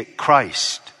gaze at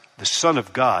Christ, the Son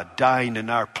of God, dying in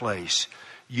our place,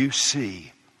 you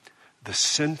see the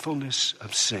sinfulness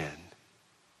of sin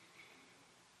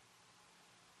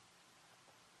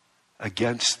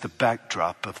against the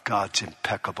backdrop of God's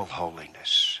impeccable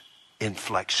holiness,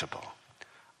 inflexible.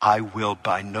 I will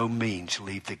by no means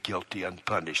leave the guilty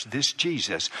unpunished. This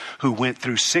Jesus, who went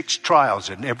through 6 trials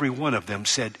and every one of them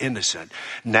said innocent,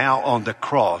 now on the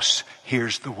cross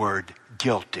hears the word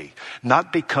guilty.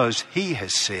 Not because he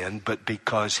has sinned, but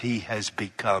because he has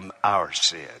become our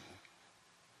sin.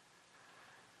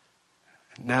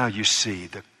 Now you see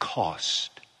the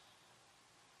cost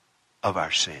of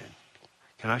our sin.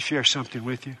 Can I share something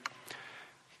with you?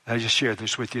 I just share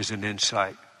this with you as an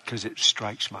insight because it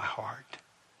strikes my heart.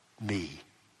 Me,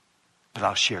 but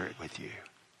I'll share it with you.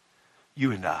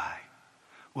 You and I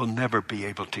will never be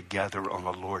able to gather on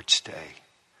the Lord's Day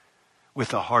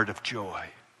with a heart of joy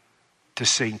to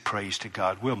sing praise to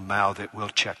God. We'll mouth it, we'll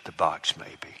check the box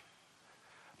maybe,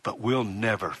 but we'll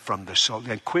never from the soul.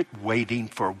 And quit waiting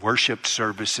for worship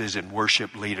services and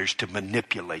worship leaders to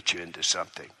manipulate you into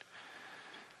something.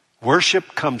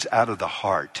 Worship comes out of the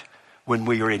heart. When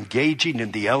we are engaging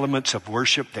in the elements of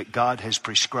worship that God has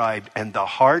prescribed, and the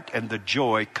heart and the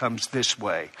joy comes this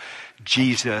way.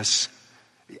 Jesus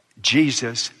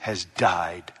has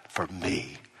died for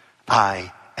me.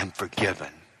 I am forgiven.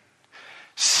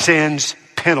 Sin's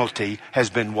penalty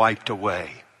has been wiped away.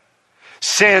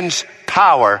 Sin's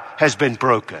power has been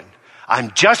broken.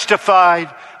 I'm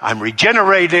justified. I'm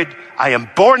regenerated. I am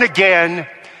born again.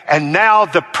 And now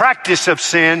the practice of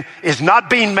sin is not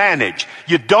being managed.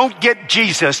 You don't get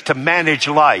Jesus to manage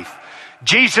life.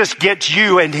 Jesus gets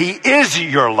you, and he is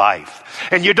your life.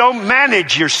 And you don't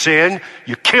manage your sin,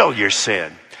 you kill your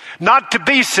sin. Not to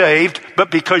be saved, but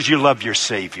because you love your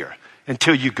Savior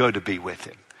until you go to be with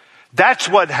him. That's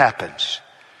what happens.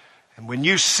 And when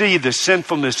you see the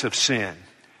sinfulness of sin,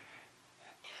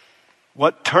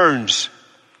 what turns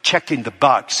checking the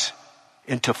box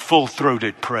into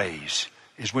full-throated praise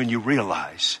is when you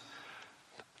realize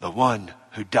the one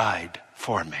who died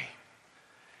for me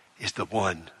is the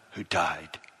one who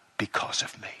died because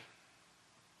of me.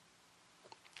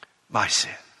 My sin.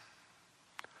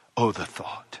 Oh, the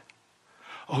thought.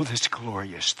 Oh, this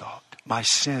glorious thought. My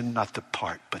sin, not the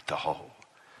part, but the whole,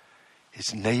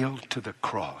 is nailed to the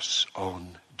cross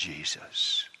on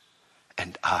Jesus,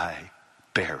 and I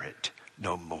bear it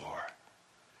no more.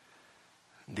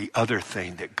 The other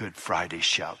thing that Good Friday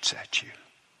shouts at you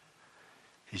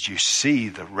is you see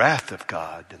the wrath of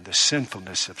God and the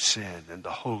sinfulness of sin and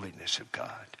the holiness of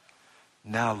God.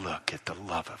 Now look at the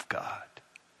love of God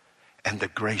and the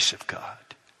grace of God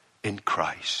in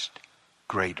Christ,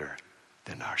 greater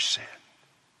than our sin.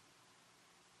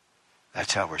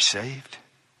 That's how we're saved.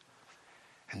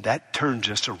 And that turns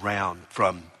us around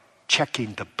from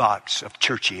checking the box of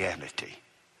churchianity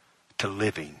to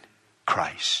living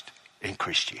Christ in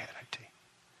Christianity.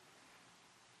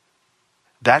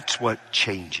 That's what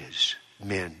changes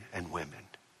men and women.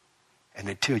 And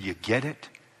until you get it,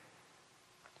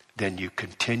 then you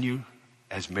continue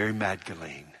as Mary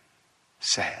Magdalene,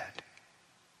 sad.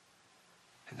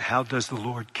 And how does the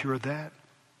Lord cure that?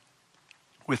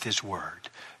 With His Word.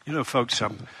 You know, folks,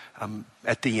 I'm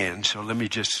at the end, so let me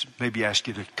just maybe ask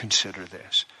you to consider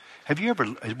this. Have you ever,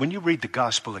 when you read the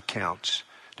gospel accounts,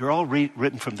 they're all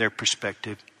written from their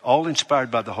perspective, all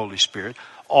inspired by the Holy Spirit,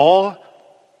 all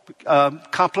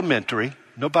complementary,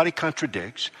 nobody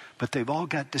contradicts, but they've all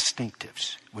got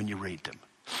distinctives when you read them.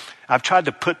 I've tried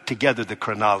to put together the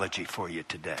chronology for you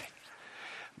today.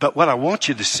 But what I want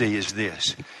you to see is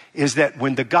this, is that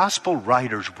when the gospel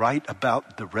writers write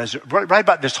about the write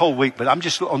about this whole week, but I'm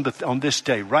just on this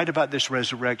day, write about this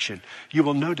resurrection, you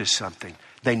will notice something.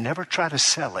 They never try to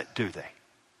sell it, do they?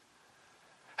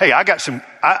 Hey, I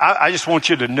just want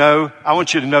you to know, I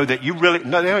want you to know that you really,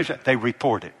 no, they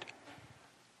report it.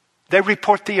 They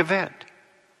report the event.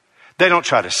 They don't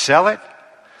try to sell it.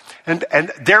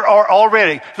 And there are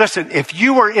already, listen, if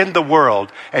you are in the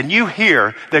world and you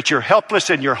hear that you're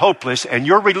helpless and you're hopeless and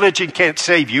your religion can't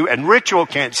save you and ritual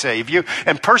can't save you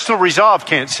and personal resolve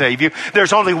can't save you,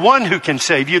 there's only one who can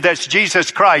save you, that's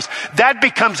Jesus Christ. That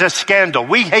becomes a scandal.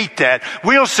 We hate that.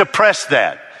 We'll suppress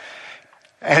that.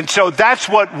 And so that's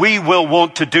what we will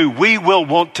want to do. We will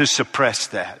want to suppress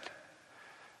that.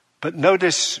 But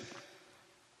notice,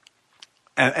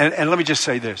 and let me just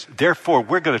say this. Therefore,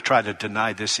 we're going to try to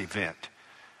deny this event.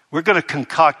 We're going to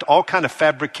concoct all kind of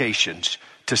fabrications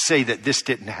to say that this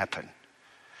didn't happen.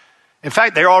 In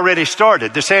fact, they're already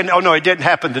started. They're saying, oh no, it didn't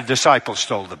happen. The disciples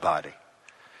stole the body.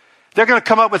 They're going to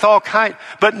come up with all kinds.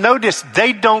 But notice,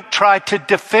 they don't try to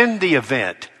defend the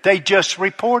event. They just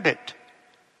report it.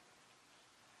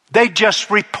 They just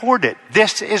report it.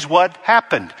 This is what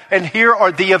happened. And here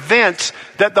are the events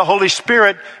that the Holy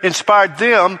Spirit inspired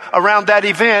them around that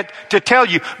event to tell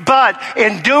you. But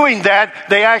in doing that,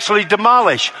 they actually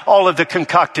demolish all of the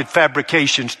concocted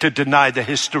fabrications to deny the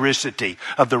historicity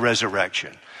of the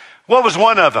resurrection. What was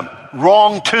one of them?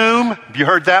 Wrong tomb. Have you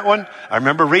heard that one? I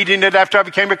remember reading it after I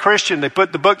became a Christian. They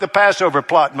put the book, The Passover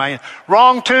Plot in my hand.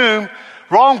 Wrong tomb.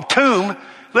 Wrong tomb.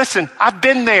 Listen, I've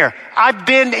been there. I've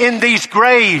been in these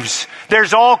graves.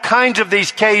 There's all kinds of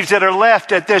these caves that are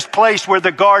left at this place where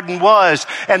the garden was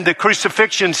and the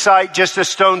crucifixion site just a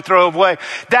stone throw away.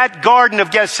 That Garden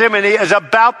of Gethsemane is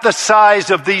about the size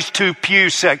of these two pew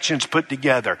sections put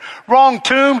together. Wrong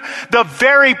tomb. The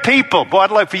very people, boy,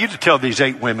 I'd like for you to tell these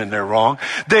 8 women they're wrong.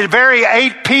 The very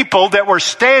 8 people that were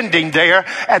standing there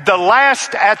at the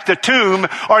last at the tomb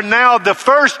are now the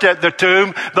first at the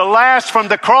tomb. The last from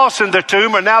the cross in the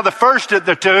tomb are now the first at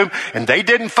the tomb, and they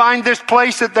didn't find this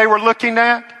place that they were looking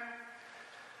at.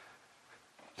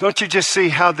 Don't you just see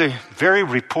how the very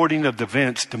reporting of the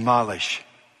events demolish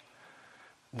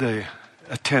the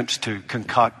attempts to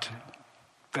concoct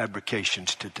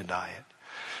fabrications to deny it?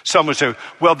 Some would say,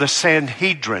 well, the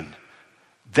Sanhedrin,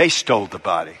 they stole the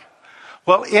body.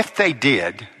 Well, if they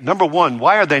did, number one,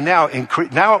 why are they now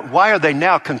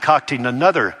concocting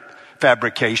another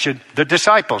fabrication? The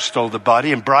disciples stole the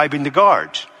body and bribing the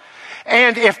guards.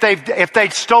 And if they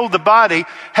stole the body,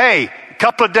 hey, a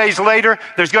couple of days later,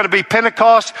 there's going to be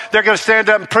Pentecost. They're going to stand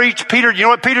up and preach. Peter, you know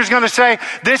what Peter's going to say?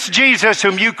 This Jesus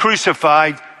whom you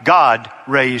crucified, God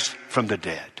raised from the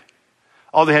dead.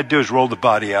 All they had to do is roll the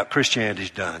body out. Christianity's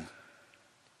done.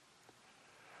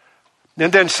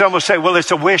 And then some will say, well,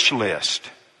 it's a wish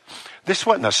list. This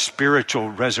wasn't a spiritual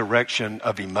resurrection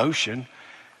of emotion.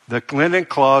 The linen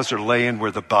cloths are laying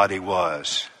where the body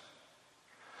was.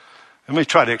 Let me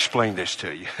try to explain this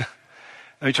to you.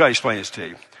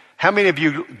 How many of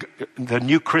you, the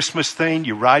new Christmas thing,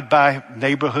 you ride by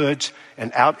neighborhoods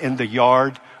and out in the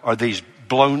yard are these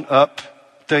blown up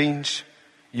things?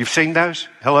 You've seen those?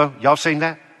 Hello? Y'all seen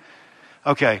that?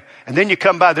 Okay. And then you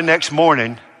come by the next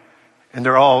morning and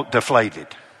they're all deflated.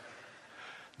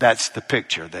 That's the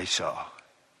picture they saw.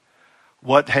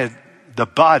 What had the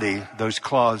body those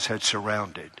cloths had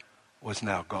surrounded was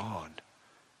now gone,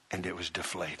 and it was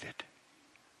deflated.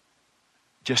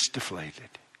 Just deflated.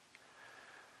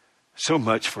 So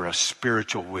much for a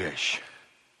spiritual wish.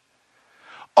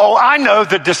 Oh, I know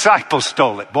the disciples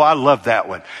stole it. Boy, I love that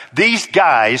one. These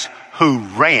guys who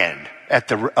ran at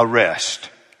the arrest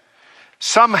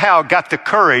somehow got the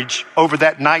courage over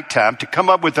that nighttime to come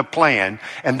up with a plan,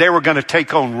 and they were going to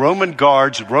take on Roman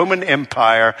guards, Roman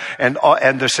Empire, and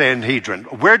the Sanhedrin.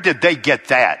 Where did they get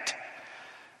that?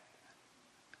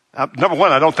 Number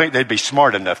one, I don't think they'd be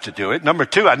smart enough to do it. Number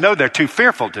two, I know they're too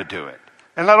fearful to do it.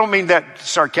 And I don't mean that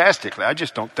sarcastically. I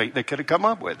just don't think they could have come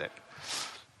up with it.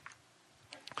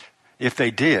 If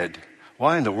they did,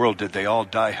 why in the world did they all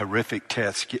die horrific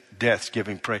deaths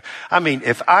giving praise? I mean,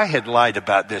 if I had lied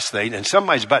about this thing and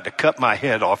somebody's about to cut my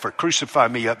head off or crucify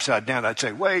me upside down, I'd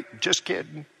say, wait, just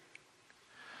kidding.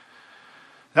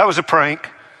 That was a prank.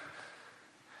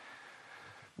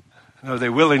 No, they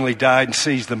willingly died and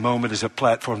seized the moment as a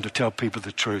platform to tell people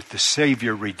the truth. The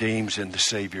Savior redeems and the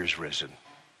Savior is risen.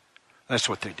 That's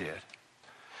what they did.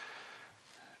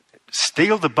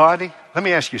 Steal the body? Let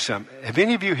me ask you something. Have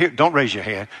any of you here, don't raise your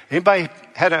hand, anybody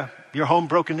had your home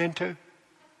broken into?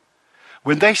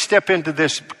 When they step into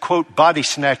this, quote, body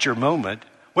snatcher moment,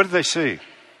 what do they see?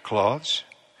 Cloths.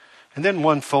 And then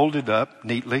one folded up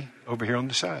neatly over here on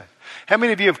the side. How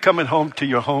many of you have come home to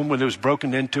your home when it was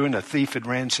broken into and a thief had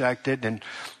ransacked it and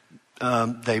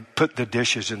they put the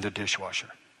dishes in the dishwasher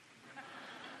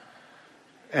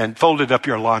and folded up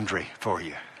your laundry for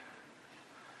you?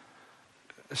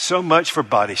 So much for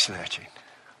body snatching.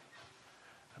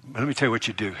 Let me tell you what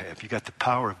you do have. You got the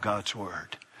power of God's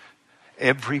word.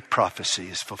 Every prophecy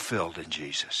is fulfilled in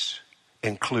Jesus,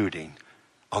 including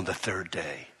on the third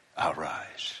day, I'll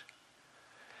rise.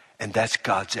 And that's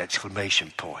God's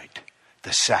exclamation point.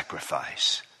 The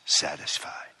sacrifice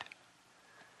satisfied.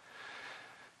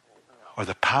 Or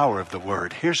the power of the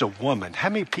word. Here's a woman. How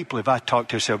many people have I talked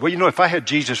to who said, well, you know, if I had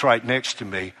Jesus right next to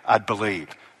me, I'd believe.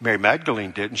 Mary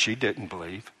Magdalene didn't. She didn't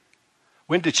believe.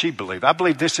 When did she believe? I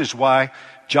believe this is why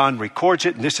John records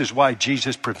it, and this is why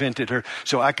Jesus prevented her.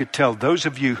 So I could tell those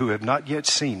of you who have not yet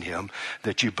seen him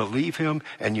that you believe him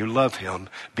and you love him,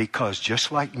 because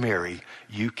just like Mary,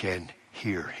 you can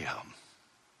hear him.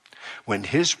 When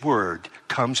his word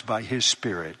comes by his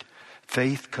Spirit,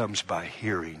 faith comes by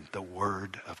hearing the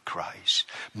word of Christ.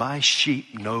 My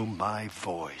sheep know my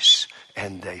voice,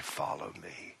 and they follow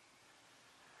me.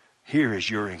 Here is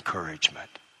your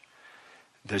encouragement.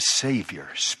 The Savior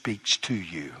speaks to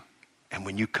you, and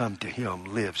when you come to him,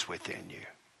 lives within you.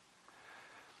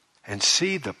 And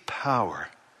see the power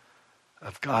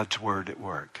of God's word at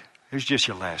work. Here's just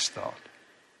your last thought.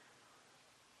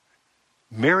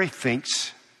 Mary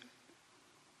thinks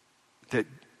that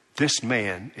this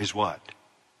man is what?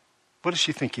 What does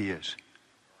she think he is?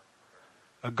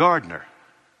 A gardener.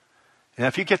 Now,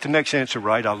 if you get the next answer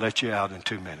right, I'll let you out in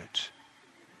 2 minutes.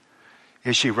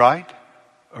 Is she right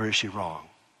or is she wrong?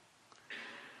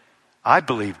 I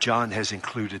believe John has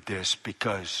included this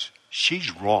because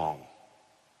she's wrong.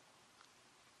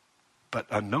 But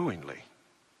unknowingly,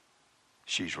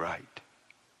 she's right.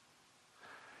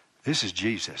 This is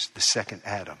Jesus, the second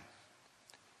Adam.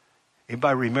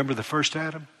 Anybody remember the first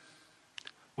Adam?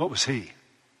 What was he?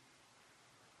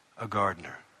 A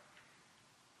gardener.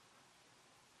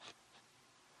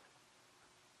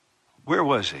 Where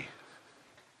was he?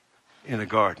 In a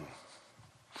garden.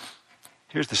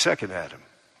 Here's the second Adam.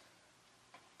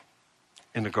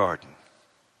 In the garden.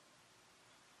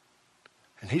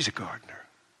 And he's a gardener.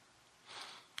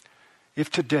 If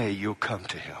today you'll come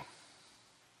to him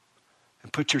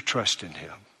and put your trust in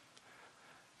him,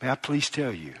 may I please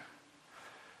tell you,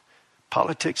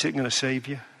 politics ain't going to save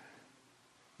you.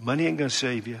 Money ain't going to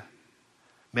save you.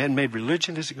 Man-made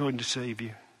religion isn't going to save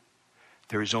you.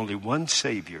 There is only one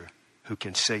Savior who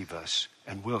can save us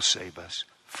and will save us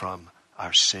from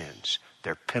our sins,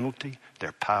 their penalty,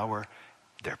 their power,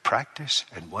 their practice,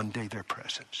 and one day their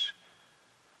presence.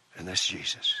 And that's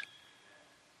Jesus.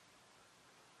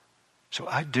 So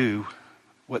I do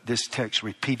what this text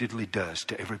repeatedly does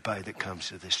to everybody that comes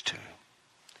to this tomb.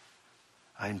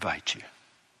 I invite you.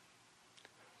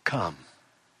 Come.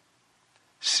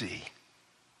 See.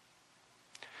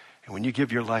 And when you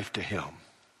give your life to him,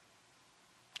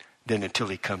 then until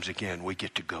he comes again, we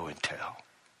get to go and tell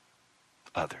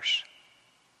others.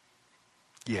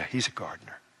 Yeah, he's a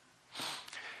gardener.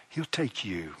 He'll take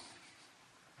you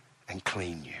and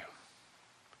clean you.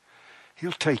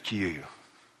 He'll take you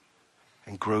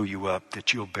and grow you up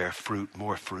that you'll bear fruit,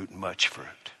 more fruit, much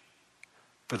fruit,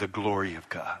 for the glory of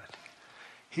God.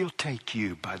 He'll take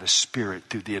you by the Spirit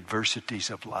through the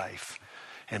adversities of life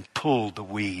and pull the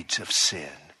weeds of sin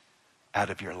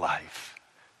out of your life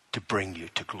to bring you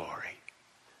to glory.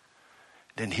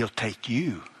 Then he'll take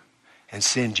you and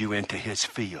send you into his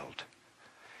field.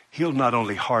 He'll not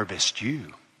only harvest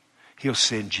you, He'll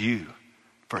send you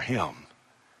for him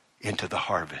into the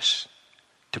harvest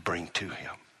to bring to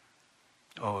him.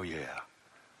 Oh yeah,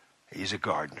 he's a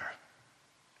gardener.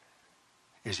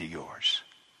 Is he yours?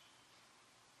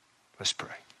 Let's pray.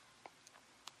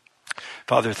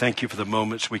 Father, thank you for the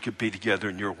moments we could be together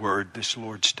in your word this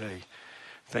Lord's Day.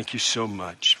 Thank you so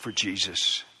much for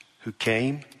Jesus, who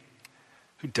came,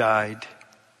 who died,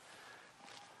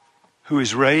 who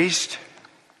is raised,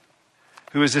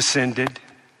 who is ascended,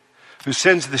 who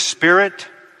sends the Spirit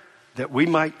that we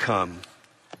might come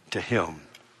to him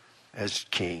as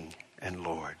King and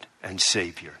Lord and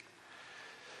Savior.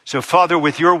 So, Father,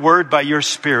 with your word by your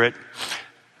Spirit,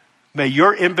 may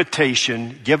your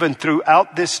invitation given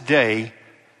throughout this day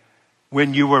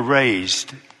when you were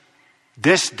raised,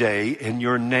 this day in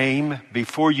your name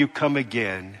before you come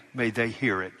again, may they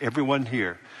hear it. Everyone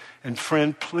here. And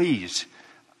friend, please,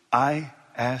 I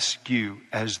ask you,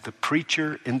 as the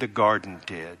preacher in the garden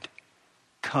did,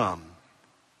 come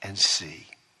and see.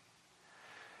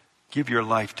 Give your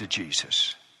life to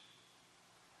Jesus.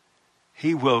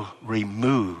 He will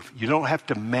remove. You don't have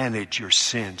to manage your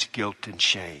sins, guilt, and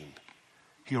shame.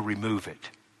 He'll remove it.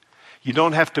 You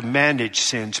don't have to manage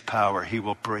sin's power. He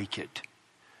will break it.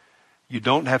 You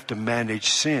don't have to manage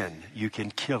sin. You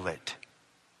can kill it.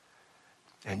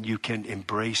 And you can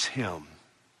embrace him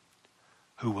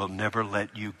who will never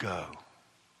let you go.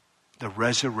 The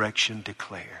resurrection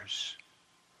declares,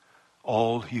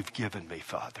 all you've given me,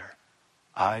 Father,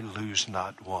 I lose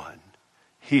not one.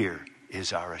 Here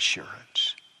is our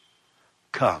assurance.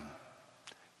 Come.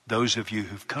 Those of you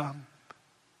who've come,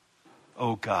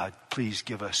 oh God, please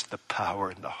give us the power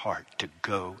and the heart to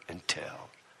go and tell.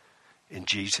 In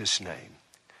Jesus' name,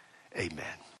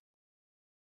 amen.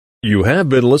 You have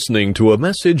been listening to a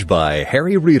message by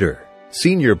Harry Reeder,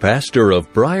 Senior Pastor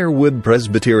of Briarwood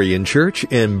Presbyterian Church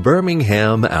in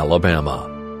Birmingham,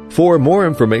 Alabama. For more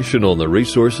information on the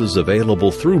resources available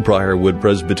through Briarwood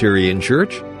Presbyterian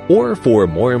Church, or for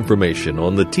more information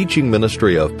on the teaching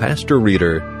ministry of Pastor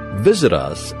Reeder, visit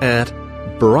us at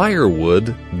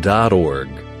briarwood.org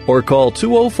or call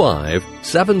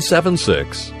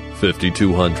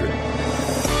 205-776-5200.